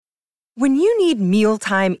When you need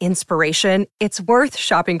mealtime inspiration, it's worth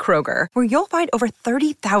shopping Kroger, where you'll find over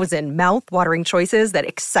 30,000 mouth-watering choices that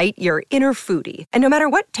excite your inner foodie. And no matter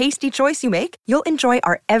what tasty choice you make, you'll enjoy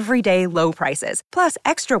our everyday low prices, plus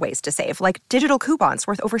extra ways to save, like digital coupons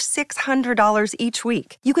worth over $600 each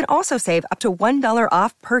week. You can also save up to $1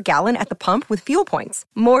 off per gallon at the pump with fuel points.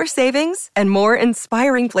 More savings and more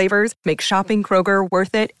inspiring flavors make shopping Kroger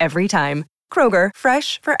worth it every time. Kroger,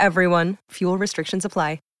 fresh for everyone. Fuel restrictions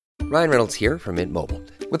apply. Ryan Reynolds here from Mint Mobile.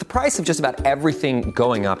 With the price of just about everything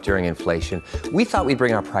going up during inflation, we thought we'd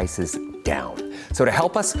bring our prices down. So to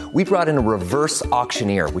help us, we brought in a reverse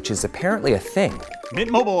auctioneer, which is apparently a thing.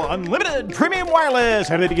 Mint Mobile Unlimited Premium Wireless.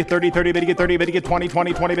 How to get 30, 30, bit to get 30, bit to get 20,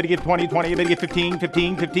 20, 20, bit to get 20, 20, bit to get 15,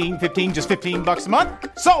 15, 15, 15, just $15 a month?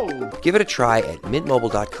 Sold! Give it a try at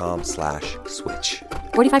mintmobile.com/switch.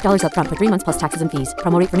 $45 up front for 3 months plus taxes and fees.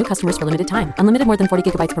 Promo rate for new customers for limited time. Unlimited more than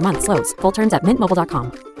 40 gigabytes per month. Slows full terms at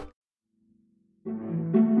mintmobile.com.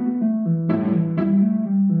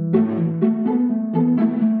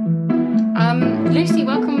 Lucy,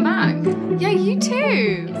 welcome back. Yeah, you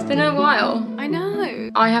too. It's been a while. I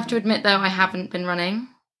know. I have to admit, though, I haven't been running.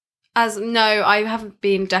 No, I haven't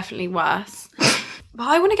been, definitely worse. But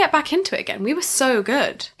I want to get back into it again. We were so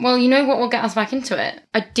good. Well, you know what will get us back into it?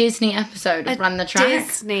 A Disney episode of Run the Track.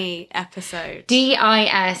 Disney episode. Disney.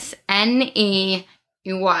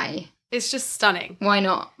 It's just stunning. Why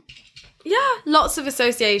not? Yeah, lots of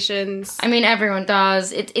associations. I mean, everyone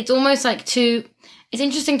does. It's almost like It's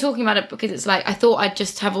interesting talking about it because it's like I thought I'd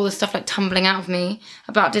just have all this stuff like tumbling out of me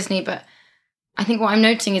about Disney, but I think what I'm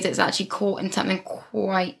noticing is it's actually caught in something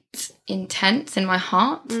quite intense in my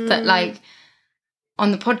heart that like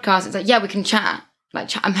on the podcast it's like, yeah, we can chat. Like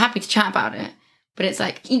I'm happy to chat about it, but it's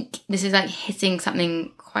like this is like hitting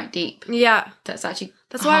something quite deep. Yeah. That's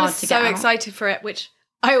why I was so excited for it, which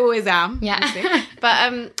I always am. Yeah.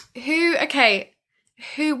 But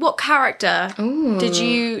what character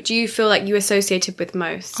do you feel like you associated with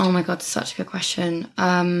most? Oh my God, such a good question.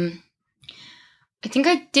 I think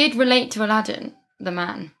I did relate to Aladdin, the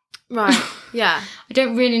man. Right, yeah. I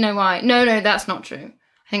don't really know why. No, that's not true.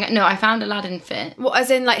 I found Aladdin fit. What, as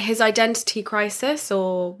in like his identity crisis,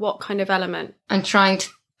 or what kind of element? I'm trying to...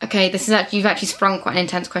 Okay, you've actually sprung quite an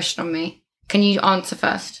intense question on me. Can you answer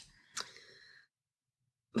first?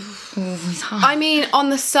 It's hard. I mean, on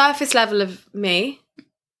the surface level of me...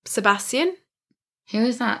 Sebastian. Who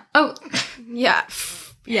is that? Oh. Yeah.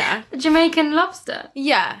 Yeah. The Jamaican lobster.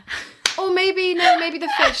 Yeah. Or maybe the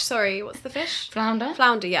fish. Sorry, what's the fish? Flounder,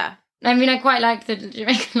 yeah. I mean, I quite like the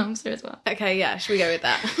Jamaican lobster as well. Okay, yeah, should we go with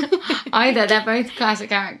that? Either, they're both classic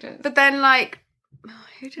characters. But then, like...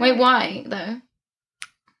 why, though?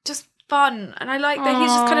 Just fun. And I like that he's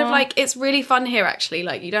just kind of like... It's really fun here, actually.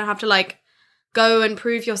 Like, you don't have to, like... go and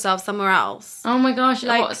prove yourself somewhere else. Oh my gosh,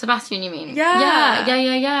 like, what, Sebastian, you mean?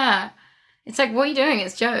 Yeah. It's like, what are you doing?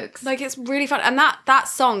 It's jokes. Like, it's really fun. And that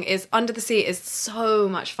song is Under the Sea is so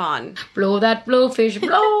much fun. Blow that blowfish,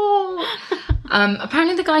 blow!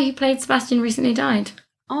 Apparently the guy who played Sebastian recently died.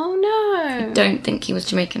 Oh no. I don't think he was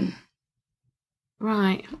Jamaican.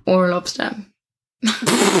 Right. Or a lobster.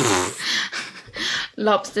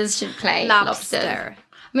 Lobsters should play lobster.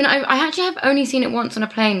 I mean, I actually have only seen it once on a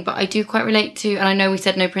plane, but I do quite relate to, and I know we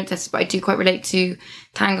said no princesses, but I do quite relate to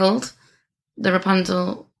Tangled, the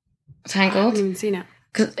Rapunzel Tangled. I haven't even seen it.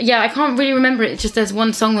 Because, yeah, I can't really remember it. It's just there's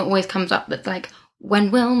one song that always comes up that's like, when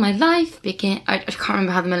will my life begin? I can't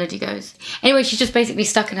remember how the melody goes. Anyway, she's just basically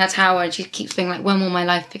stuck in her tower and she keeps being like, when will my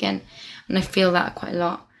life begin? And I feel that quite a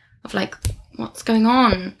lot of like, what's going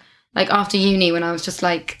on? Like after uni when I was just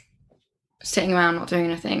like sitting around not doing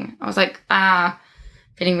anything, I was like,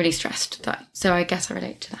 feeling really stressed. So I guess I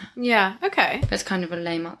relate to that. Yeah, okay. But it's kind of a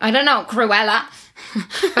lame... I don't know, Cruella,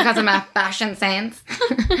 because of my fashion sense.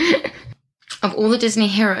 Of all the Disney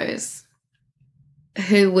heroes,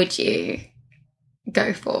 who would you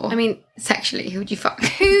go for? I mean... Sexually, who would you fuck?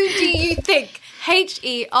 Who do you think?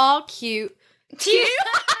 Hercule...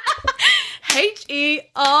 Hercules.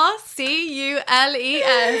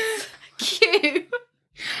 Q.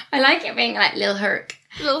 I like it being like Lil Herc.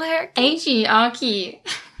 Little Herc. Hercule.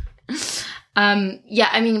 Yeah,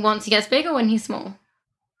 I mean, once he gets big or when he's small?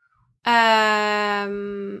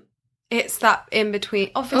 It's that in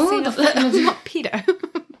between. Obviously, not pedo.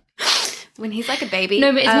 When he's like a baby.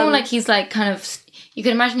 No, but it's more like he's like kind of... You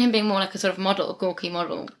can imagine him being more like a sort of model, gawky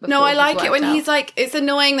model. No, I like it when he's like... It's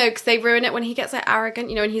annoying though because they ruin it when he gets like arrogant,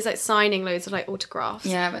 you know, and he's like signing loads of like autographs.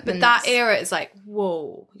 Yeah, but that era is like,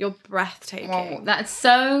 whoa, you're breathtaking. Whoa, that's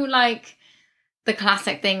so like the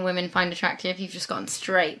classic thing women find attractive. You've just gone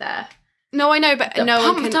straight there. No, I know, but no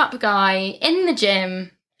one can... pumped up guy in the gym,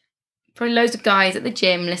 Probably loads of guys at the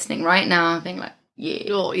gym listening right now, being like,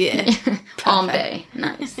 yeah. Oh, yeah. Arm day.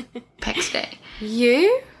 Nice. Pecs day.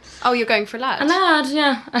 You? Oh, you're going for a lad? A lad,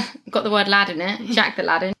 yeah. Got the word lad in it. Jack the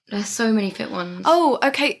lad in. There's so many fit ones. Oh,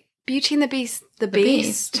 okay. Beauty and the Beast. The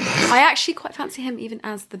Beast. Beast. I actually quite fancy him even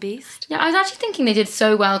as the Beast. Yeah, I was actually thinking they did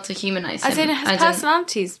so well to humanise him. As in, his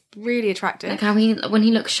personality's really attractive. Like how when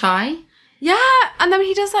he looks shy. Yeah, and then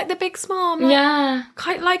he does like the big smile. I'm like, Yeah.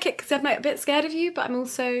 quite like it because I'm like a bit scared of you, but I'm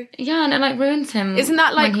also... Yeah, and it like ruins him. Isn't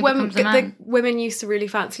that like he when becomes a the man. women used to really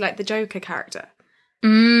fancy like the Joker character?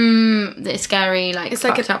 The scary, like, It's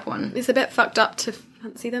fucked like up one. It's a bit fucked up to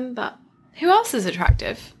fancy them, but who else is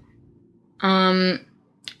attractive?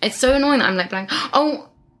 It's so annoying that I'm like blank. Oh,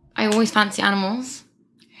 I always fancy animals.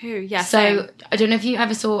 Who? Yeah. So same. I don't know if you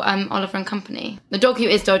ever saw Oliver and Company. The dog who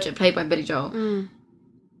is Dodger, played by Billy Joel,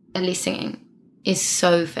 at least singing, is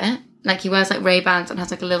so fit. Like he wears like Ray-Bans and has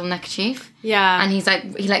like a little neckerchief. Yeah. And he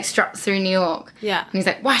like struts through New York. Yeah. And he's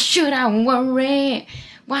like, why should I worry?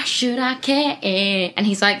 Why should I care? And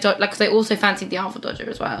he's like, because they also fancied the Alpha Dodger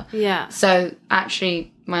as well. Yeah. So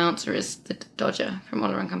actually, my answer is the Dodger from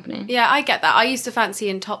Oliver and Company. Yeah, I get that. I used to fancy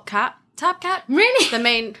in Top Cat. Really? The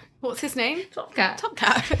main... What's his name? Top Cat. Top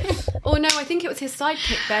Cat. Oh, no, I think it was his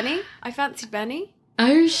sidekick, Benny. I fancied Benny.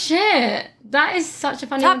 Oh shit! That is such a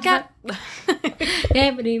funny Top one. Cat.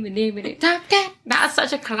 Top Cat. That's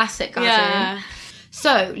such a classic cartoon. Yeah.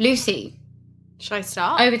 So, Lucy, Should I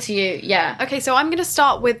start? over to you. Yeah. Okay, so I'm going to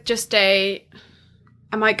start with just I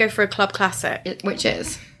might go for a club classic. Which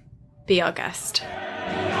is? Be Our Guest.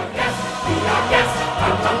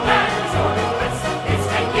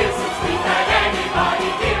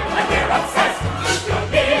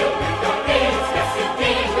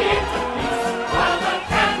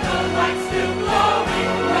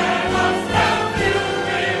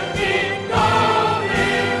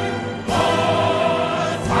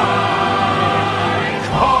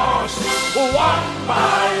 One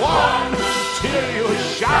by one, till you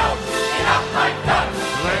shout enough like that.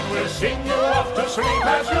 Then we'll sing you off to sleep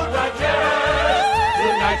as you digest.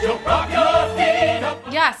 Tonight you'll prop your feet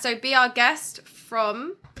up. Yeah, so Be Our Guest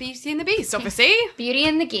from Beauty and the Beast, obviously. Beauty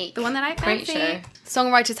and the Geek. The one that I Great fancy. show.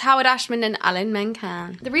 Songwriters Howard Ashman and Alan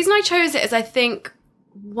Menken. The reason I chose it is I think,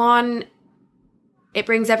 one, it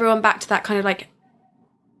brings everyone back to that kind of like,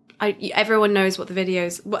 everyone knows what the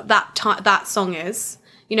videos, what that song is.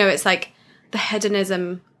 You know, it's like the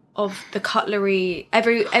hedonism of the cutlery,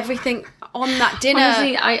 everything on that dinner.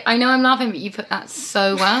 Honestly, I know I'm laughing, but you put that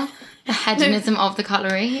so well. The hedonism of the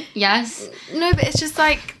cutlery. Yes. No, but it's just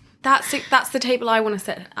like, that's the table I want to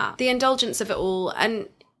sit at. The indulgence of it all. And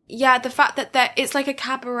yeah, the fact that it's like a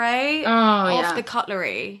cabaret of the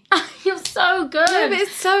cutlery. You're so good. No, but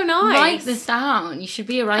it's so nice. Write this down. You should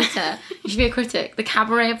be a writer. You should be a critic. The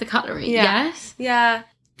cabaret of the cutlery. Yeah. Yes. Yeah.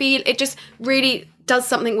 It just really does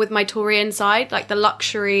something with my Taurian side, like the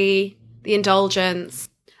luxury, the indulgence.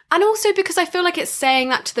 And also because I feel like it's saying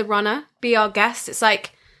that to the runner, be our guest. It's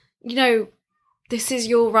like, you know, this is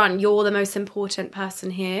your run. You're the most important person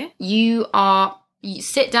here. You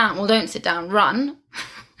sit down. Well, don't sit down. Run.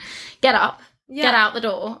 Get up. Yeah. Get out the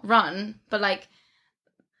door. Run. But like...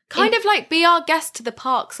 Kind of like be our guest to the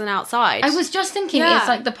parks and outside. I was just thinking, Yeah. it's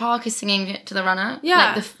like the park is singing it to the runner.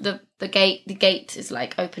 Yeah. Like the gate is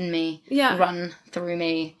like, open me. Yeah. Run through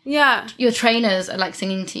me. Yeah. Your trainers are like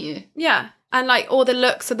singing to you. Yeah. And like all the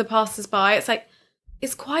looks of the passers-by, it's like,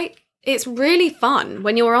 it's really fun.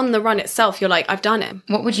 When you're on the run itself, you're like, I've done it.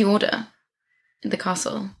 What would you order at the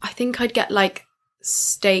castle? I think I'd get like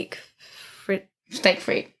steak Steak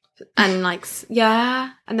free. and like,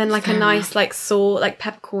 yeah. And then like Fair a nice like sauce, like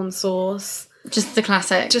peppercorn sauce. Just the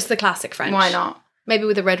classic. Just the classic French. Why not? Maybe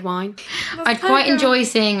with a red wine. I'd quite enjoy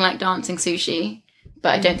seeing like dancing sushi, but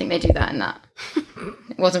I don't think they do that in that.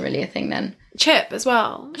 It wasn't really a thing then. Chip as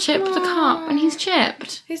well. Chipped the cup, and he's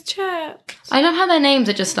chipped. He's chipped. I love how their names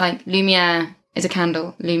are just like Lumiere is a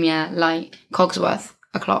candle, Lumiere light, Cogsworth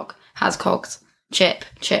a clock, has cogs, Chip.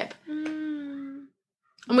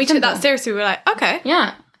 And we took that seriously. We were like, okay.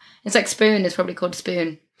 Yeah, it's like Spoon is probably called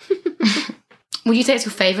Spoon. Would you say it's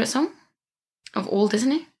your favourite song of all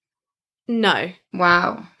Disney? No.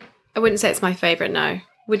 Wow. I wouldn't say it's my favourite, no.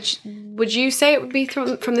 Would you say it would be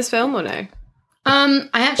from this film or no? I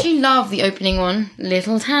actually love the opening one,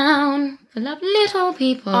 Little Town, full of little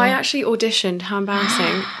people. I actually auditioned, how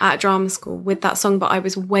embarrassing, at drama school with that song, but I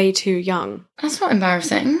was way too young. That's not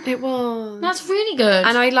embarrassing. It was. That's really good.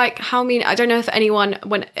 And I like I don't know if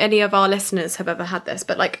when any of our listeners have ever had this,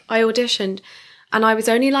 but like I auditioned and I was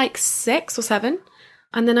only like 6 or 7.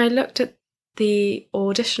 And then I looked at the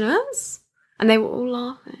auditioners and they were all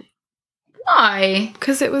laughing. Why?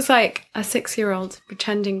 Because it was like a 6-year-old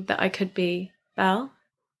pretending that I could be Belle.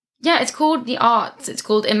 Yeah, it's called the arts. It's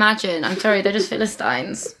called Imagine. I'm sorry, they're just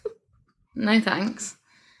Philistines. No thanks.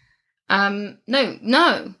 No.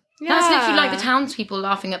 Yeah. That's literally like the townspeople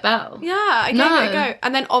laughing at Belle. Yeah, I gave it a go.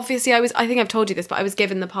 And then obviously I think I've told you this, but I was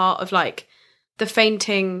given the part of like the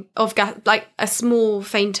fainting of, like a small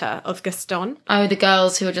fainter of Gaston. Oh, the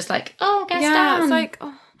girls who are just like, oh, Gaston. Yeah, it's like,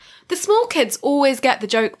 the small kids always get the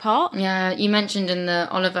joke part. Yeah, you mentioned in the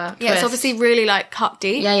Oliver twist. Yeah, it's obviously really like cut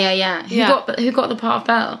deep. Yeah. Who got the part of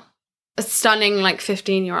Belle? A stunning like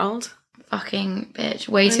 15-year-old. Fucking bitch.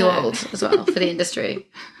 Way too old as well for the industry.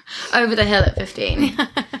 Over the hill at 15.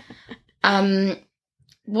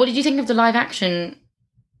 What did you think of the live action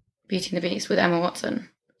Beauty and the Beast with Emma Watson?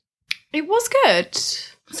 It was good.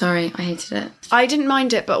 Sorry, I hated it. I didn't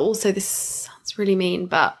mind it, but also this sounds really mean,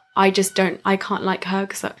 but I can't like her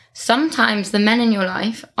because sometimes the men in your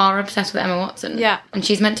life are obsessed with Emma Watson. Yeah. And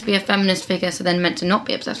she's meant to be a feminist figure, so then meant to not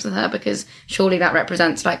be obsessed with her because surely that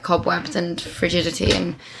represents like cobwebs and frigidity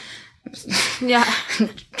and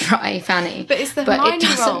dry fanny. But it's the Hermione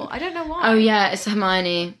role. I don't know why. Oh yeah, it's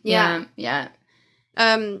Hermione. Yeah.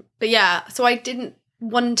 But yeah, so I didn't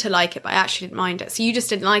want to like it, but I actually didn't mind it. So you just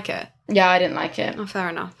didn't like it? Yeah, I didn't like it. Oh, fair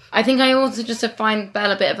enough. I think I also just find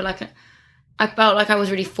Belle a bit of I felt like I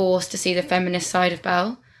was really forced to see the feminist side of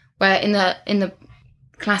Belle, where in the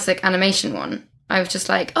classic animation one, I was just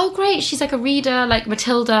like, oh great, she's like a reader, like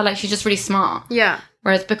Matilda, like she's just really smart. Yeah.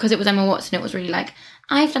 Whereas because it was Emma Watson, it was really like,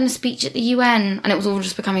 I've done a speech at the UN, and it was all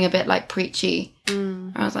just becoming a bit like preachy.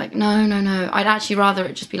 I was like, no. I'd actually rather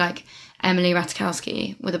it just be like Emily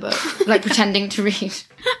Ratajkowski with a book, like pretending to read.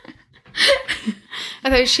 I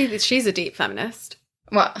thought she's a deep feminist.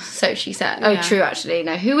 Well, so she said. Oh, Yeah. True, actually.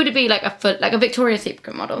 No, who would it be like a Victoria's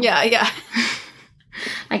Secret model? Yeah.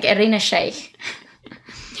 Like Irina Shayk.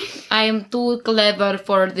 I am too clever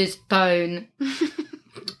for this town.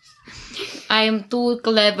 I am too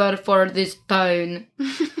clever for this town.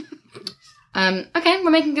 Okay,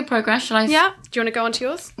 we're making good progress. Shall I? Yeah. Do you want to go on to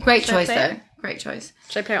yours? Great Should I choice, play though. it? Great choice.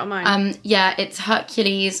 Should I play it on mine? Yeah, it's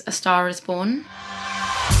Hercules, A Star Is Born.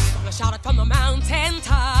 Shout it from the mountain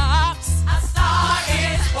tops. A star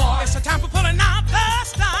is born. It's a time for pulling out the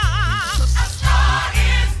stops. A star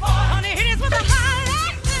is born. Honey, hit it with a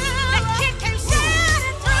highlight. The kid can shout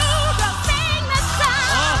it through. Go sing the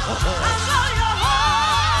song. I'll blow your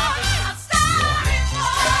horn. A star is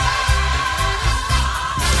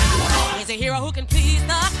born. He's a hero who can please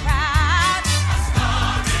the crowd. A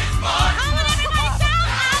star is born. Come on, everybody, shout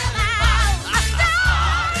out loud. A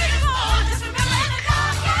star is born. Just remember in the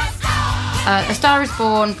darkest hour. A Star Is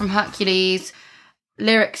Born from Hercules,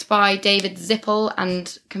 lyrics by David Zippel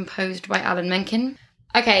and composed by Alan Menken.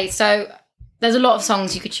 Okay, so there's a lot of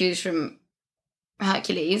songs you could choose from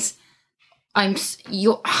Hercules.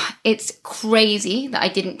 It's crazy that I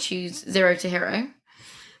didn't choose Zero to Hero,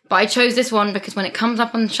 but I chose this one because when it comes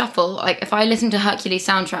up on shuffle, like if I listen to Hercules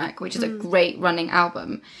soundtrack, which is a great running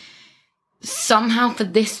album, somehow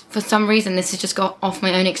for some reason this has just got off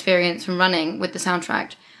my own experience from running with the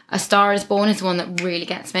soundtrack. A Star Is Born is the one that really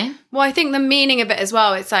gets me. Well, I think the meaning of it as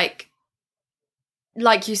well, it's like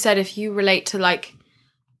you said, if you relate to like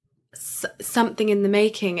something in the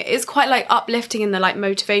making, it is quite like uplifting in the like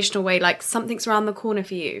motivational way, like something's around the corner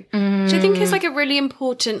for you. Which I think is like a really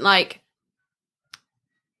important, like,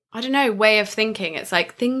 I don't know, way of thinking. It's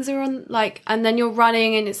like things are on like, and then you're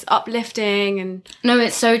running and it's uplifting and... No,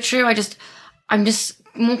 it's so true. I'm just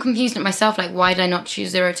more confused at myself, like why did I not choose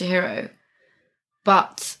Zero to Hero?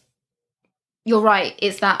 But... You're right,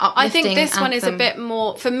 it's that uplifting I think this one is a anthem. bit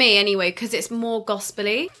more, for me anyway, because it's more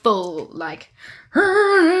gospel-y. Full, like...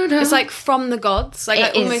 It's like from the gods. Like It I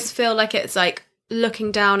is. almost feel like it's like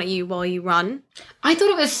looking down at you while you run. I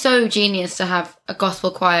thought it was so genius to have a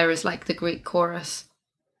gospel choir as like the Greek chorus.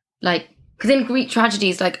 Like, because in Greek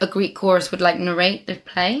tragedies, like a Greek chorus would like narrate the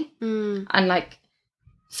play. And like,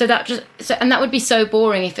 and that would be so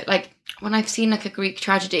boring if it like, when I've seen like a Greek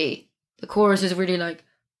tragedy, the chorus is really like,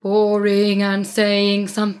 boring and saying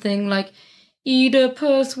something like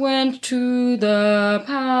Oedipus went to the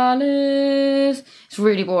palace. It's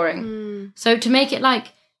really boring. So to make it like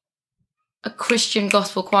a Christian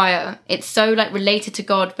gospel choir, it's so like related to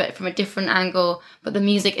God but from a different angle, but the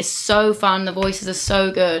music is so fun, the voices are so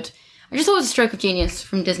good. I just thought it was a stroke of genius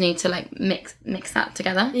from Disney to like mix that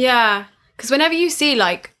together. Yeah, because whenever you see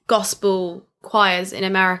like gospel choirs in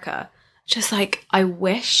America, just like I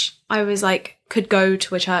wish I was like could go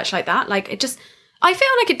to a church like that. Like it just, I feel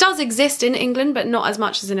like it does exist in England, but not as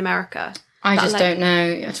much as in America. I That, just like, don't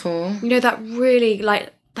know at all. You know, that really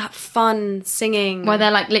like that fun singing. Where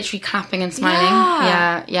they're like literally clapping and smiling.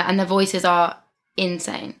 Yeah. Yeah. And their voices are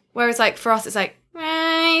insane. Whereas like for us, it's like, so,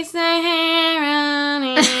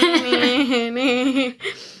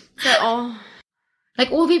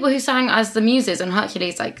 Like all the people who sang as the Muses on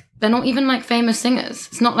Hercules, like they're not even like famous singers.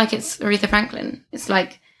 It's not like it's Aretha Franklin. It's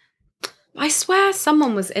like, I swear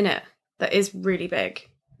someone was in it that is really big.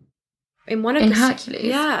 In one of in the Hercules.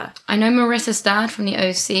 Yeah. I know Marissa Stad from the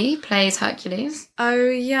OC plays Hercules. Oh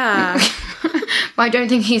yeah. But I don't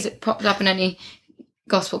think he's popped up in any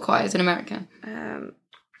gospel choirs in America.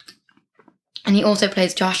 And he also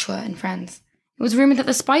plays Joshua in Friends. It was rumoured that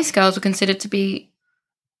the Spice Girls were considered to be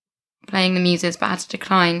playing the Muses, but had to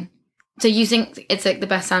decline. So you think it's like the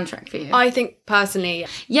best soundtrack for you? I think personally,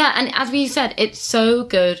 Yeah, and as we said, it's so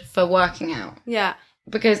good for working out. yeah.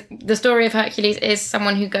 Because the story of Hercules is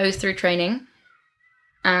someone who goes through training,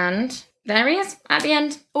 and there he is at the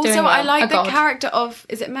end. Also, doing well. I like A the god. character of,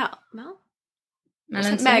 is it Mel? Mel?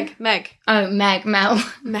 Melanson? Meg. Oh, Mel. Mel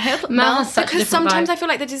has such a because different sometimes vibe. I feel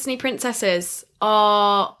like the Disney princesses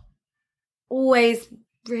are always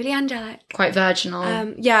really angelic. Quite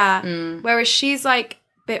virginal. Yeah. Whereas she's like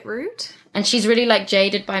a bit rude. And she's really like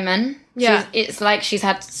jaded by men. Yeah. It's like she's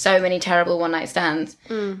had so many terrible one night stands.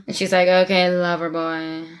 And she's like, okay, lover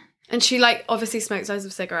boy. And she like obviously smokes loads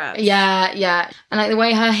of cigarettes. Yeah, yeah. And like the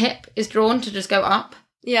way her hip is drawn to just go up.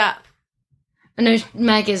 Yeah. I know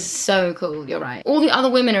Meg is so cool, you're right. All the other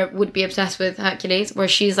women would be obsessed with Hercules, where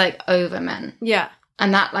she's like over men. Yeah.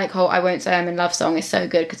 And that like whole I Won't Say I'm in Love song is so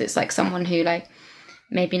good because it's like someone who like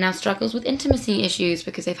maybe now struggles with intimacy issues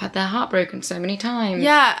because they've had their heart broken so many times.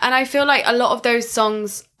 Yeah, and I feel like a lot of those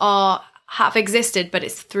songs have existed, but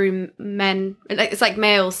it's through men. Like it's like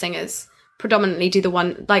male singers predominantly do the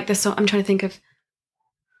one like the song. I'm trying to think of.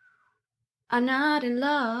 I'm not in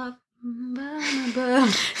love,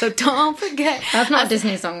 so don't forget. That's not a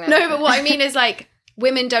Disney song though. No, but what I mean is like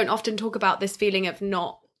women don't often talk about this feeling of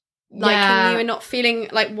not liking you and not feeling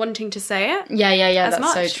like wanting to say it. Yeah, as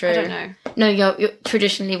that's so much. true. I don't know. No, you're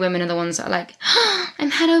traditionally women are the ones that are like, I'm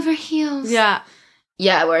head over heels. Yeah.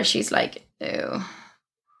 Yeah, whereas she's like, ew,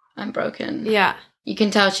 I'm broken. Yeah. You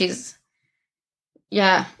can tell she's,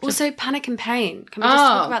 yeah. Also, Panic and Pain. Can we just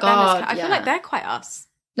talk about them? I feel like they're quite us.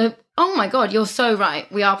 No, oh my God, you're so right.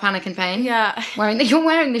 We are Panic and Pain. Yeah. You're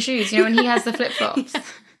wearing the shoes, you know, and he has the flip-flops.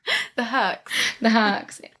 The Hercs. The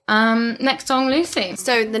Hercs. Next song, Lucy.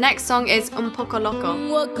 So the next song is Un Poco Loco.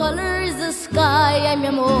 What color is the sky? Ay, mi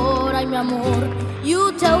amor, ay, mi amor.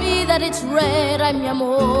 You tell me that it's red. Ay, mi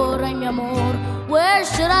amor, ay, mi amor. Where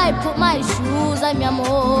should I put my shoes? Ay, mi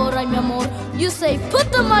amor, ay, mi amor. You say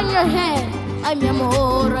put them on your head. Ay, mi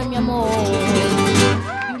amor, ay, mi amor.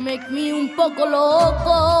 You make me un poco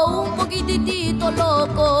loco, un poquitito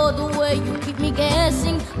loco. The way you keep me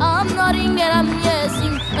guessing, I'm nodding and I'm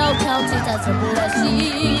guessing. Now count it as a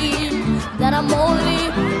blessing that I'm only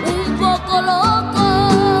un poco loco.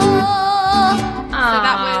 So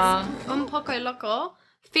that was Un Poco Loco,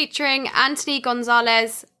 featuring Anthony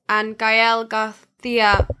Gonzalez and Gael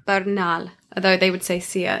Garcia Bernal, although they would say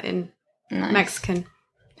Cia in Mexican.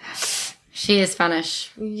 She is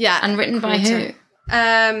Spanish. Yeah. And written by who?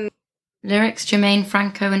 Lyrics, Jermaine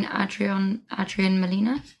Franco and Adrian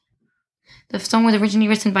Molina. The song was originally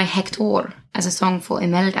written by Hector as a song for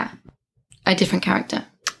Imelda, a different character.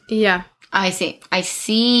 Yeah. I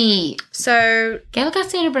see. So Gael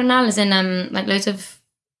Garcia Bernal is in like loads of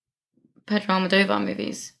Pedro Almodovar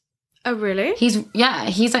movies. Oh really? He's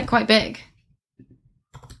like quite big.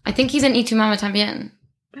 I think he's in Y Tu Mama Tambien.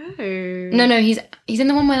 Oh. No, he's in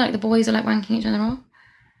the one where like the boys are like wanking each other off.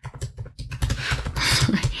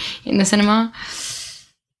 In the cinema.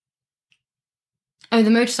 Oh, The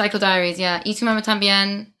Motorcycle Diaries, yeah. Y Tu Mama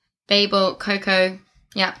Tambien, Babel, Coco,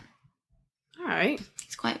 yeah. All right.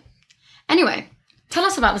 It's quite... Anyway, tell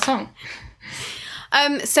us about the song.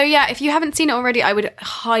 So yeah, if you haven't seen it already, I would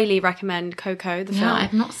highly recommend Coco, the film. Yeah,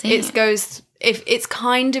 I've not seen it. It's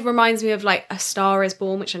kind of reminds me of like A Star Is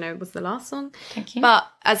Born, which I know was the last song. Thank you. But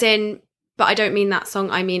I don't mean that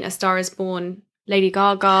song. I mean A Star Is Born, Lady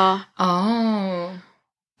Gaga. Oh.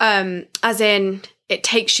 As in, it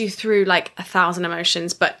takes you through like 1,000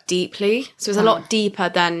 emotions, but deeply. So it's a lot deeper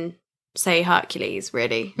than, say, Hercules,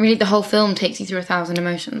 really. Really, the whole film takes you through 1,000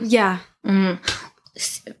 emotions. Yeah.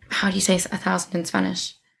 How do you say 1,000 in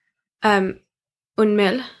Spanish? Un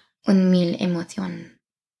mil. Un mil emoción.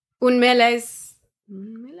 Un mil es...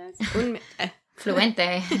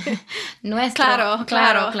 Fluente. Nuestro.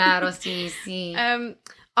 Claro, sí.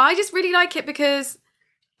 I just really like it because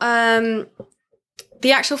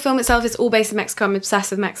the actual film itself is all based in Mexico. I'm obsessed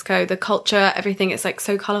with Mexico. The culture, everything, it's like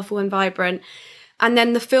so colourful and vibrant. And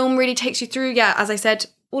then the film really takes you through, as I said,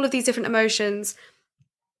 all of these different emotions.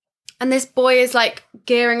 And this boy is like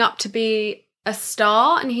gearing up to be a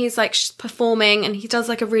star, and he's like performing, and he does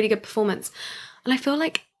like a really good performance. And I feel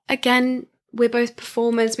like, again, we're both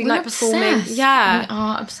performers. We're like performing. obsessed. Yeah. We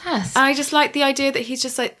are obsessed. And I just like the idea that he's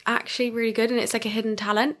just like actually really good, and it's like a hidden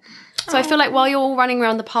talent. So I feel like while you're all running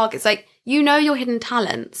around the park, it's like, you know, your hidden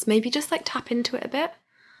talents, maybe just like tap into it a bit.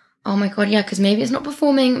 Oh my God, yeah, because maybe it's not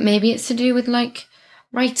performing. Maybe it's to do with like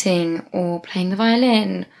writing or playing the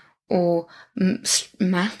violin or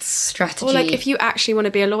maths strategy. Or like if you actually want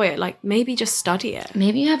to be a lawyer, like maybe just study it.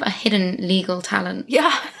 Maybe you have a hidden legal talent.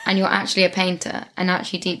 Yeah. And you're actually a painter, and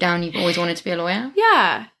actually deep down you've always wanted to be a lawyer.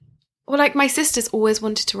 Yeah. Or like my sister's always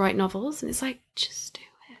wanted to write novels, and it's like, just do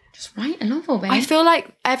it. Just write a novel, babe. I feel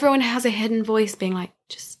like everyone has a hidden voice being like,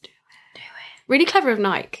 just do it. Do it. Really clever of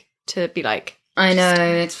Nike to be like, I know,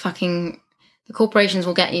 it's fucking... The corporations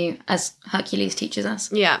will get you, as Hercules teaches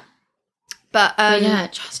us. yeah. But yeah,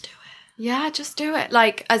 just do it. yeah, just do it.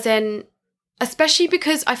 Like, as in, especially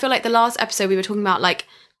because I feel like the last episode we were talking about like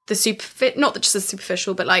the not just the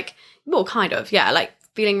superficial, but like, well, kind of, yeah, like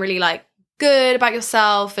feeling really like good about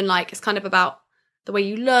yourself, and like it's kind of about the way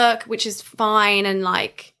you look, which is fine, and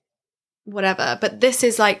like whatever. But this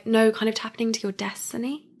is like, no, kind of tapping into your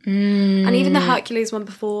destiny. And even the Hercules one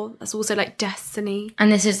before, that's also like destiny.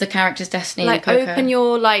 And this is the character's destiny. Like open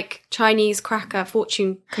your like Chinese cracker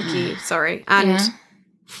fortune cookie, and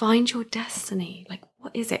find your destiny. Like,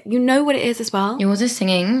 what is it? You know what it is as well. Yours is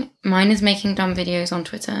singing. Mine is making dumb videos on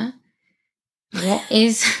Twitter. What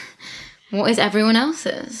is everyone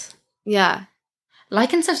else's? Yeah.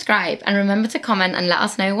 Like and subscribe, and remember to comment and let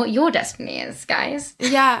us know what your destiny is, guys.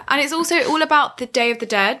 Yeah, and it's also all about the Day of the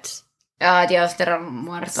Dead. Dios de los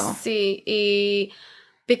Muertos. See,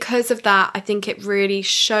 because of that, I think it really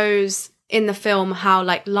shows in the film how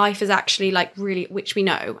like life is actually like really, which we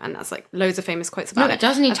know, and that's like loads of famous quotes about it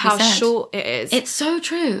does need to be how said. short it is. It's so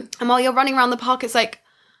true. And while you're running around the park, it's like,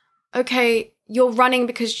 okay, you're running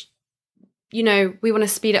because, you know, we want to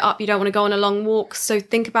speed it up. You don't want to go on a long walk. So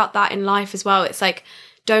think about that in life as well. It's like,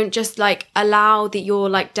 don't just like allow your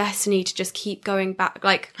like destiny to just keep going back,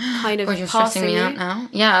 like kind of God, you're passing stressing me you. out now.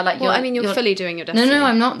 Yeah, like you're fully doing your destiny. No,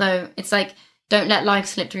 I'm not though. It's like, don't let life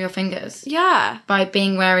slip through your fingers. Yeah. By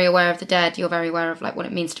being very aware of the dead, you're very aware of like what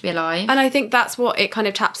it means to be alive. And I think that's what it kind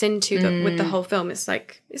of taps into with the whole film. It's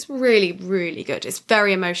like, it's really, really good. It's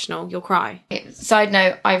very emotional. You'll cry. Side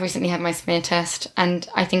note, I recently had my smear test, and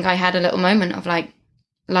I think I had a little moment of like,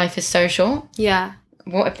 life is so short. Yeah.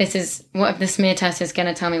 What if the smear test is going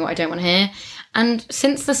to tell me what I don't want to hear? And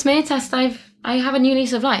since the smear test, I have a new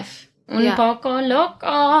lease of life. Un poco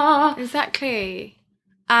loca. Exactly.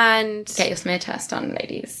 And get your smear test done,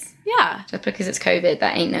 ladies. Yeah. Just because it's COVID,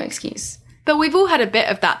 that ain't no excuse. But we've all had a bit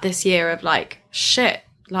of that this year of like, shit,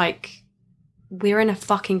 like, we're in a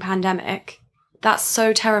fucking pandemic. That's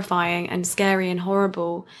so terrifying and scary and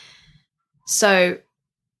horrible. So,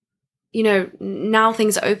 you know, now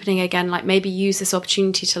things are opening again, like maybe use this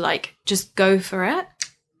opportunity to like just go for it.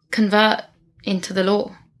 Convert into the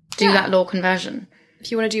law. Do that law conversion. If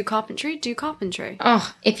you want to do carpentry, do carpentry.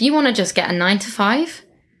 Oh, if you want to just get a 9 to 5,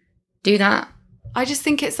 do that. I just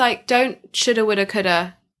think it's like, don't shoulda, woulda,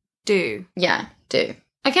 coulda, do. Yeah, do.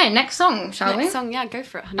 Okay, next song, shall we? Next song, yeah, go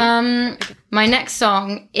for it, honey. My next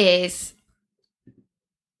song is...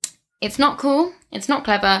 It's not cool, it's not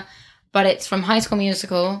clever, but it's from High School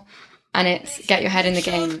Musical, and it's Get Your Head in the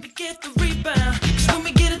Game. Get the rebound, 'cause when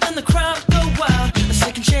we get it, then the crowd go wild. A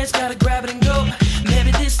second chance, gotta grab it and go. Maybe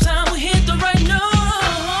this time we hit the right notes.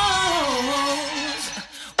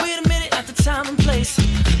 Wait a minute at the time and place.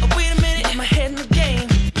 Wait a minute, am I head in the game?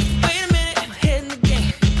 Wait a minute, am I head in the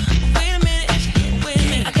game? Wait a minute,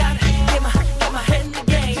 I gotta get my head in the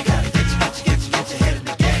game. I gotta get your head in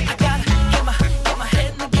the game. I gotta get my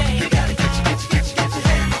head in the game. You gotta get your head in the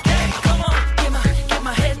game. Come on, get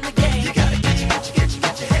my head in the game. You gotta get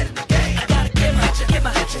your head in the game. I gotta get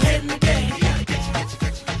my head in the game.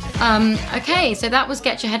 Okay, so that was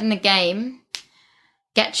Get Your Head in the Game.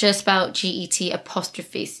 Getcha spelled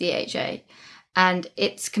Get'Cha. And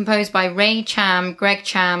it's composed by Ray Cham, Greg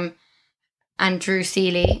Cham, and Drew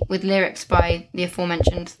Seeley, with lyrics by the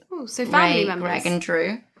aforementioned so family Ray, members. Greg, and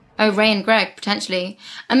Drew. Oh, Ray and Greg, potentially.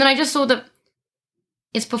 And then I just saw that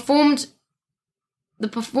it's performed... The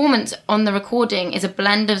performance on the recording is a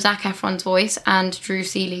blend of Zac Efron's voice and Drew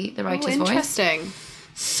Seeley, the writer's voice. Interesting.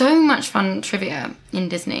 So much fun trivia in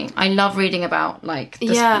Disney. I love reading about like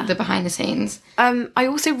the behind the scenes. I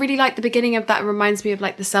also really like the beginning of that. It reminds me of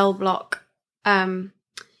like the Cell Block. You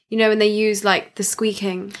know, when they use like the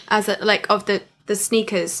squeaking as a, like of the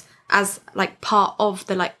sneakers as like part of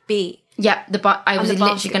the like beat. Yeah, I was the literally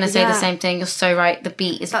basket, going to say yeah. the same thing. You're so right. The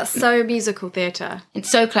beat is... That's so musical theatre. It's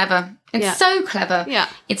so clever. It's Yeah. so clever. Yeah.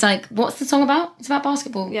 It's like, what's the song about? It's about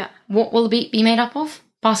basketball. Yeah. What will the beat be made up of?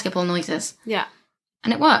 Basketball noises. Yeah,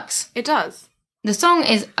 And it works. it does. The song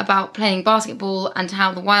is about playing basketball and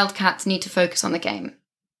how the Wildcats need to focus on the game.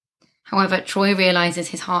 However, Troy realises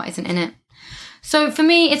his heart isn't in it. So for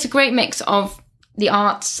me, it's a great mix of the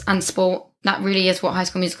arts and sport. That really is what High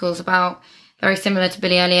School Musical is about. Very similar to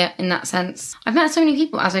Billy Elliot in that sense. I've met so many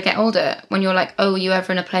people as I get older, when you're like, oh, were you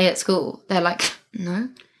ever in a play at school? They're like, no.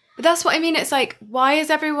 But that's what I mean. It's like, why is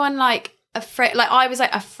everyone like afraid? Like I was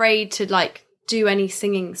like afraid to like do any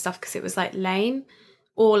singing stuff because it was like lame,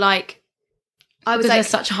 or like I was Because like there's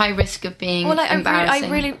such a high risk of being or like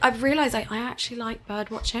embarrassing. I've realised like I actually like bird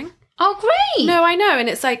watching. Oh, great! No, I know, and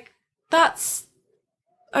it's like that's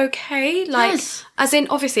okay. Like Yes. as in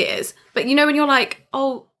obviously it is, but you know when you're like,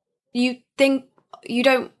 oh, you think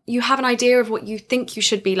you have an idea of what you think you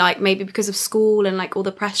should be like, maybe because of school and like all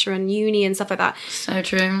the pressure and uni and stuff like that. So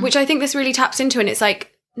true. Which I think this really taps into, and it's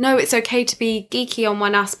like, no, it's okay to be geeky on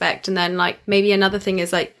one aspect, and then like maybe another thing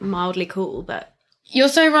is like mildly cool, but You're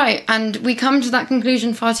so right, and we come to that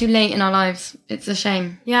conclusion far too late in our lives. It's a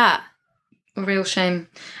shame. yeah. A real shame.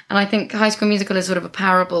 And I think High School Musical is sort of a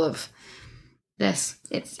parable of this.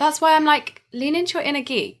 That's why I'm like, lean into your inner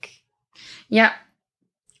geek. Yeah.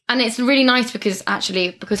 And it's really nice because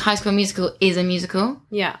High School Musical is a musical.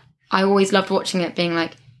 Yeah. I always loved watching it, being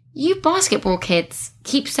like, you basketball kids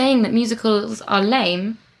keep saying that musicals are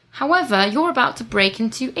lame. However, you're about to break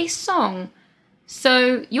into a song.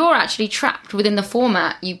 So you're actually trapped within the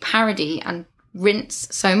format you parody and rinse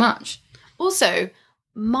so much. Also,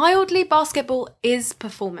 mildly basketball is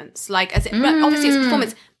performance. Like, as it, obviously it's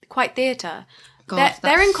performance, quite theatre. God,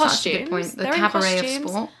 They're in that's such a costumes. good point. The They're in cabaret of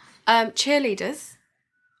costumes. sport. Cheerleaders.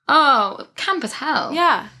 Oh, camp as hell.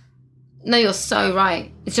 Yeah. No, you're so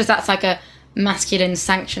right. It's just that's like a masculine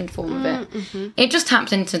sanctioned form of it. Mm-hmm. It just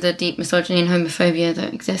taps into the deep misogyny and homophobia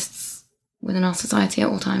that exists within our society at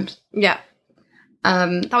all times. Yeah.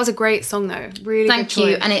 That was a great song though. Really Thank good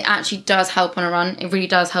you. choice. And it actually does help on a run. It really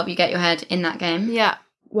does help you get your head in that game. Yeah.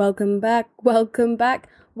 Welcome back. Welcome back.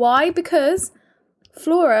 Why? Because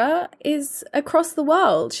Flora is across the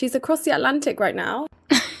world. She's across the Atlantic right now.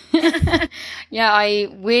 Yeah, I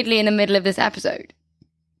weirdly in the middle of this episode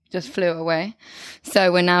just flew away.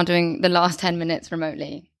 So we're now doing the last 10 minutes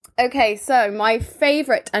remotely. Okay, so my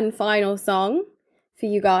favourite and final song for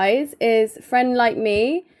you guys is Friend Like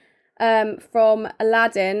Me from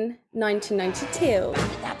Aladdin 1992.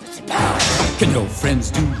 Can your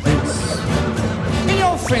friends do this? Can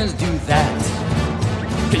your friends do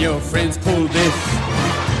that? Can your friends pull this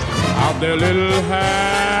out their little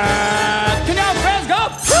hat? Can your friends go,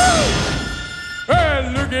 woo!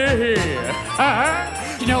 Well, looky here.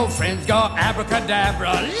 Can your friends go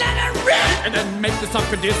abracadabra, let it rip, and then make the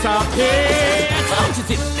sucker disappear? So don't you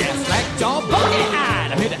sit there slack jaw,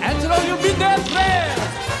 boogie-eyed. I'm here to answer all your midnight prayers.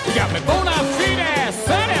 You got me bona fide,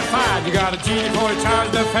 certified. You got a genie for a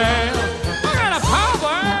charge to fail. I got a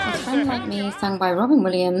power. A Friend Like Me, sung by Robin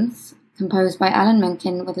Williams, composed by Alan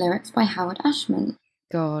Menken with lyrics by Howard Ashman.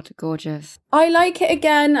 God, gorgeous. I like it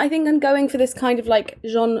again. I think I'm going for this kind of like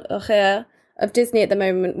genre of Disney at the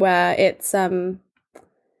moment where it's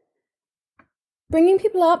bringing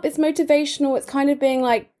people up, it's motivational, it's kind of being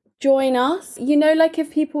like, join us. You know, like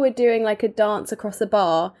if people were doing like a dance across a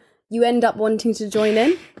bar, you end up wanting to join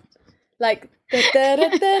in. Like,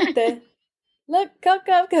 look,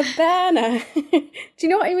 Coco Cabana. Do you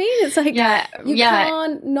know what I mean? It's like, you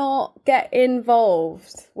can't not get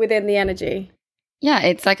involved within the energy. Yeah,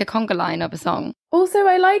 it's like a conga line of a song. Also,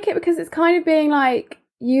 I like it because it's kind of being like,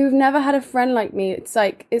 you've never had a friend like me. It's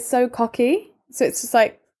like, it's so cocky. So it's just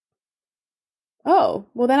like, oh,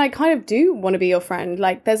 well then I kind of do want to be your friend.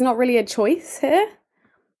 Like, there's not really a choice here.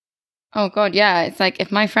 Oh, God, yeah. It's like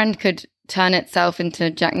if my friend could turn itself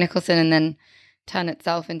into Jack Nicholson and then turn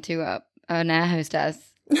itself into an air hostess,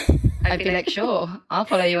 I'd be like, sure, I'll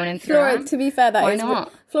follow you on Instagram. Flora, to be fair, Why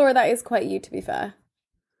not? Flora, that is quite you, to be fair.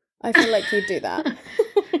 I feel like you'd do that.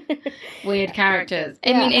 Weird characters.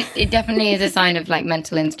 I mean, it definitely is a sign of like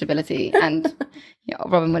mental instability. And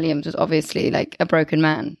Robin Williams was obviously like a broken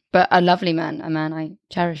man, but a lovely man, a man I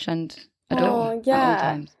cherish and adore at all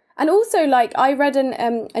times. And also, like, I read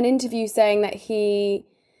an interview saying that he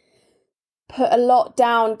put a lot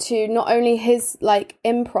down to not only his like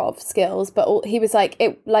improv skills, but he was like,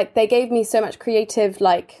 it like they gave me so much creative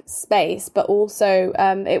like space, but also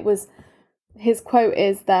it was. His quote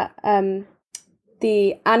is that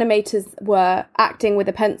the animators were acting with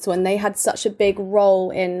a pencil and they had such a big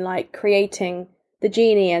role in like creating the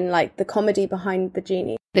genie and like the comedy behind the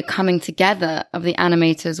genie. The coming together of the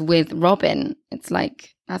animators with Robin, it's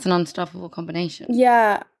like, that's an unstoppable combination.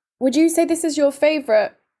 Yeah. Would you say this is your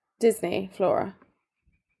favourite Disney, Flora?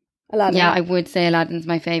 Aladdin? Yeah, I would say Aladdin's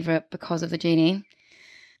my favourite because of the genie.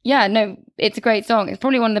 Yeah, no, it's a great song. It's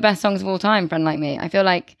probably one of the best songs of all time, Friend Like Me. I feel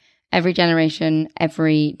like every generation,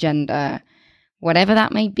 every gender, whatever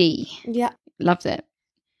that may be, loves it.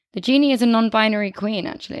 The genie is a non-binary queen,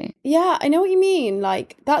 actually. Yeah, I know what you mean.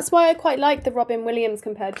 Like, that's why I quite like the Robin Williams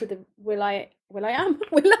compared to the Will I Am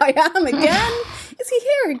again? Is he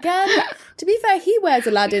here again? To be fair, he wears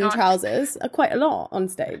Aladdin trousers quite a lot on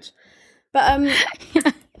stage. But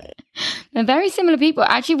they're very similar people.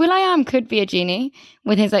 Actually, Will I Am could be a genie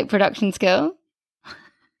with his like production skill.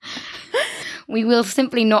 We will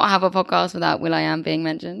simply not have a podcast without Will I Am being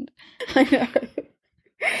mentioned. I know.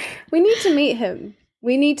 We need to meet him.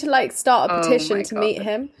 We need to like start a petition to meet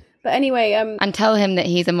him. But anyway, and tell him that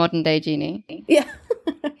he's a modern day genie. Yeah.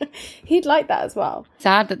 He'd like that as well.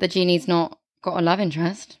 Sad that the genie's not got a love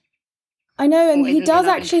interest. I know, and he does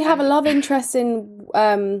actually have a love interest in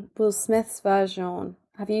Will Smith's version.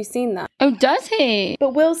 Have you seen that? Oh, does he?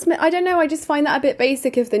 But Will Smith, I don't know, I just find that a bit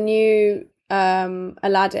basic of the new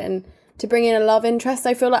Aladdin to bring in a love interest.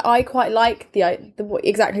 I feel like I quite like the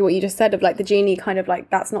exactly what you just said of like the genie kind of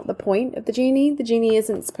like, that's not the point of the genie. The genie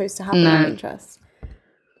isn't supposed to have a love interest.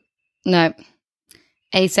 No.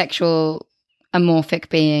 Asexual, amorphic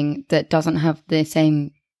being that doesn't have the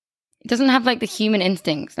same... It doesn't have like the human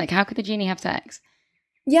instincts. Like, how could the genie have sex?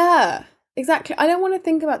 Yeah, exactly. I don't want to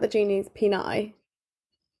think about the genie's peni.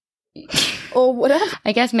 Or whatever.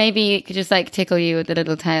 I guess maybe it could just like tickle you with a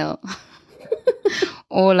little tail.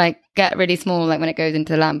 Or like get really small, like when it goes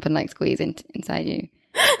into the lamp and like squeeze inside you.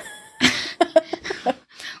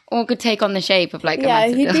 Or could take on the shape of like a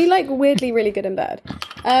massive he'd be like weirdly really good in bed.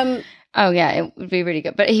 Oh yeah, it would be really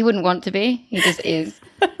good. But he wouldn't want to be. He just is.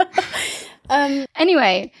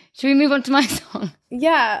 Anyway, should we move on to my song?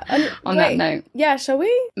 Yeah. On that note. Yeah, shall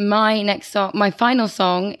we? My next song, my final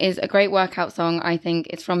song is a great workout song, I think.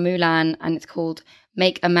 It's from Mulan and it's called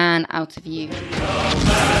Make a Man Out of You.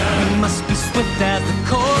 You must be swift as the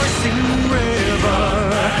coursing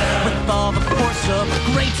river, with all the force of a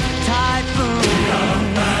great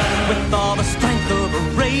typhoon, with all the strength of a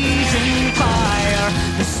raging fire,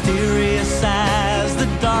 mysterious as the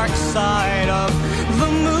dark side of the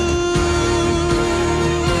moon.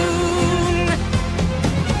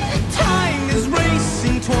 Time is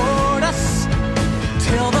racing toward us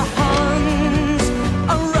till the Huns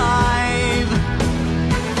arrive.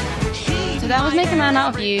 So that was Make a Man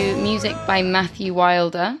Out of You, music by Matthew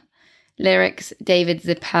Wilder, lyrics David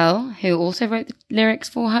Zippel, who also wrote the lyrics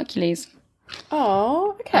for Hercules.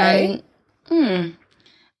 Oh, okay.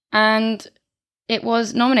 And it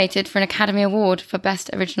was nominated for an Academy Award for Best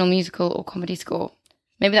Original Musical or Comedy Score.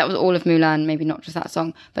 Maybe that was all of Mulan, maybe not just that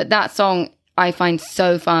song. But that song I find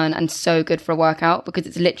so fun and so good for a workout because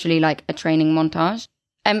it's literally like a training montage.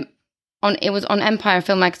 It was on Empire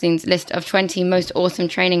Film Magazine's list of 20 most awesome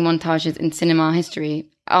training montages in cinema history.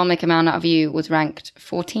 I'll Make a Man Out of You was ranked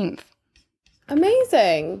 14th.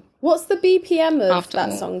 Amazing. What's the BPM of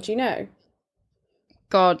that song? Do you know?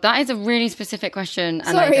 God, that is a really specific question, and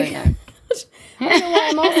Sorry. I don't know. I don't know why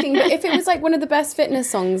I'm asking, but if it was like one of the best fitness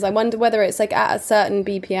songs, I wonder whether it's like at a certain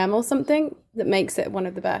BPM or something that makes it one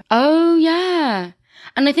of the best. Oh, yeah.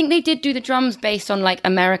 And I think they did do the drums based on like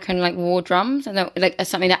American like war drums, and like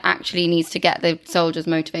something that actually needs to get the soldiers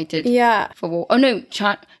motivated for war. Oh, no,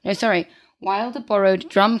 sorry. Wilder borrowed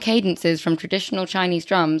drum cadences from traditional Chinese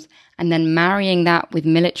drums and then marrying that with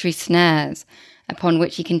military snares, upon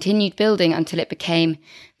which he continued building until it became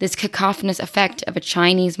this cacophonous effect of a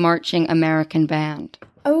Chinese marching American band.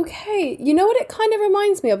 Okay, you know what it kind of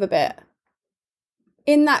reminds me of a bit?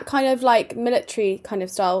 In that kind of like military kind of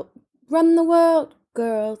style. Run the world,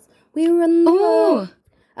 girls, we run the world.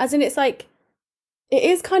 As in it's like, it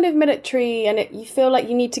is kind of military and you feel like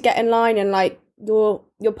you need to get in line and like you're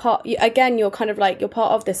part, again, you're kind of like, you're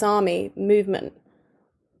part of this army movement.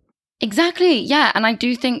 Exactly, yeah. And I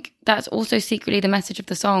do think that's also secretly the message of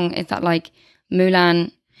the song is that like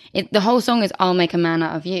Mulan, the whole song is I'll Make a Man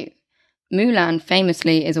Out of You. Mulan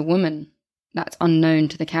famously is a woman that's unknown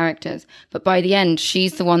to the characters. But by the end,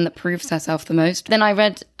 she's the one that proves herself the most. Then I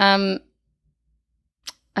read a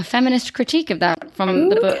feminist critique of that from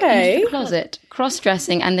the book Into the Closet,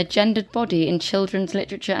 Cross-Dressing and the Gendered Body in Children's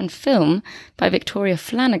Literature and Film by Victoria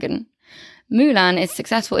Flanagan. Mulan is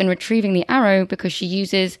successful in retrieving the arrow because she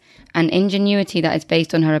uses an ingenuity that is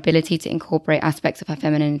based on her ability to incorporate aspects of her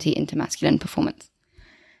femininity into masculine performance.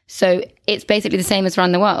 So it's basically the same as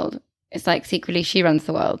Run the World. It's like secretly she runs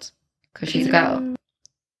the world. because she's a girl.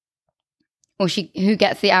 Or who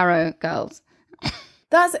gets the arrow, girls.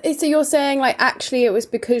 So you're saying like actually it was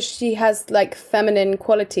because she has like feminine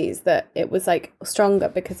qualities that it was like stronger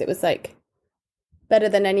because it was like better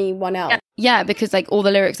than anyone else. Yeah, because like all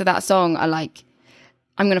the lyrics of that song are like,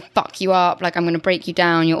 I'm going to fuck you up, like I'm going to break you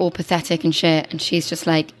down, you're all pathetic and shit. And she's just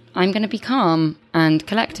like, I'm going to be calm and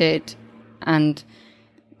collected and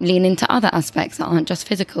lean into other aspects that aren't just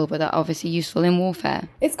physical, but that are obviously useful in warfare.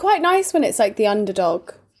 It's quite nice when it's like the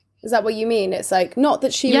underdog. Is that what you mean? It's like, not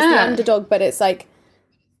that she was the underdog, but it's like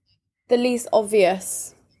the least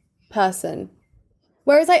obvious person.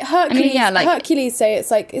 Whereas like Hercules say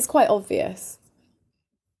it's like, it's quite obvious.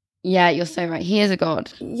 Yeah, you're so right. He is a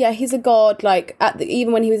god. Yeah, he's a god. Like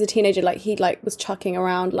even when he was a teenager, like he like was chucking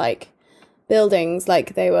around like buildings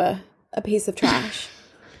like they were a piece of trash.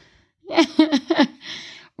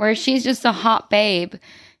 Whereas she's just a hot babe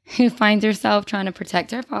who finds herself trying to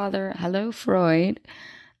protect her father. Hello, Freud.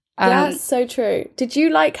 That's so true. Did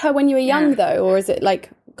you like her when you were young though, or is it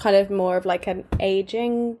like kind of more of like an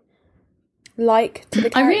aging like to the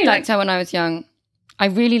character? I really liked her when I was young. I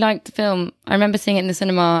really liked the film. I remember seeing it in the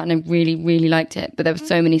cinema and I really, really liked it. But there were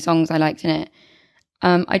so many songs I liked in it.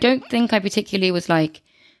 I don't think I particularly was like,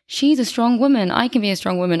 she's a strong woman, I can be a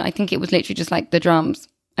strong woman. I think it was literally just like the drums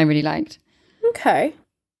I really liked. Okay.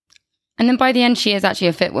 And then by the end, she is actually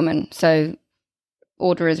a fit woman. So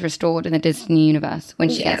order is restored in the Disney universe when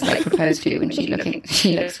she gets like proposed to and she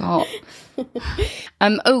looks hot.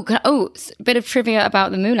 Bit of trivia about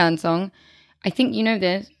the Mulan song. I think you know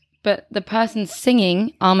this, but the person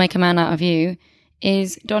singing I'll Make a Man Out of You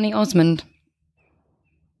is Donny Osmond.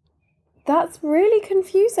 That's really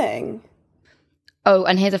confusing. Oh,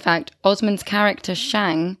 and here's a fact. Osmond's character,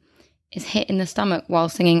 Shang, is hit in the stomach while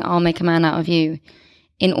singing I'll Make a Man Out of You.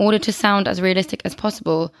 In order to sound as realistic as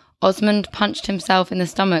possible, Osmond punched himself in the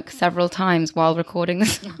stomach several times while recording the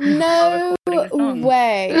song. No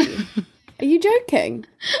way. Are you joking?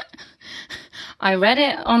 I read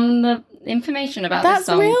it on the information about this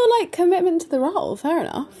song. That's real, like, commitment to the role. Fair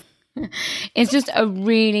enough. It's just a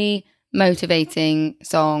really motivating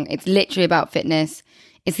song. It's literally about fitness.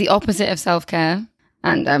 It's the opposite of self-care.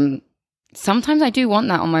 And sometimes I do want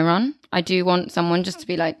that on my run. I do want someone just to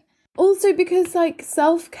be like... Also because, like,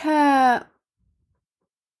 self-care,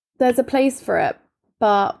 there's a place for it.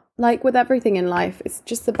 But, like, with everything in life, it's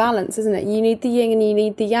just the balance, isn't it? You need the yin and you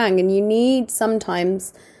need the yang. And you need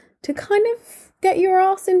sometimes to kind of get your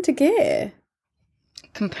ass into gear.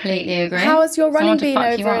 Completely agree. How has your running been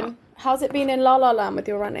over? How's it been in La La Land with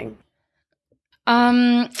your running?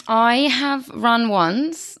 I have run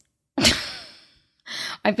once.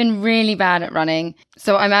 I've been really bad at running,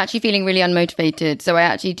 so I'm actually feeling really unmotivated. So I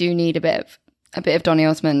actually do need a bit of Donny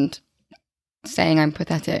Osmond saying I'm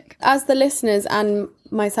pathetic. As the listeners and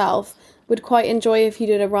myself would quite enjoy if you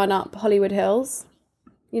did a run up Hollywood Hills.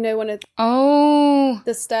 You know, one of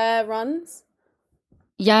the stair runs.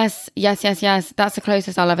 Yes. That's the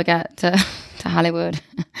closest I'll ever get to Hollywood.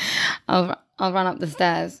 I'll run up the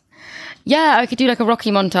stairs. Yeah, I could do like a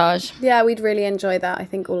Rocky montage. Yeah, we'd really enjoy that. I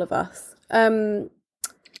think all of us.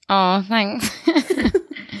 Oh, thanks.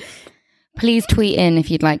 Please tweet in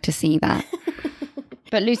if you'd like to see that.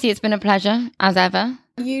 But Lucy, it's been a pleasure, as ever.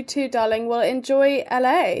 You too, darling. Well, enjoy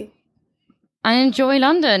LA. And enjoy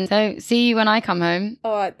London. So see you when I come home.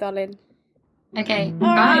 All right, darling. Okay,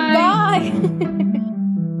 all right, bye.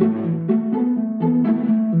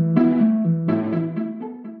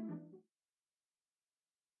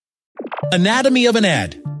 Anatomy of an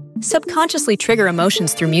ad. Subconsciously trigger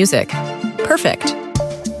emotions through music. Perfect.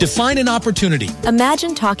 Define an opportunity.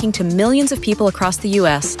 Imagine talking to millions of people across the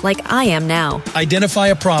U.S. like I am now. Identify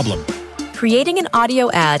a problem. Creating an audio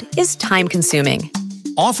ad is time-consuming.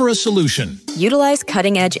 Offer a solution. Utilize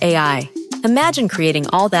cutting-edge AI. Imagine creating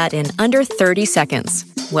all that in under 30 seconds.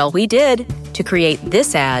 Well, we did to create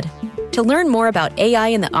this ad. To learn more about AI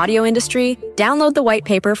in the audio industry, download the white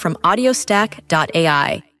paper from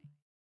audiostack.ai.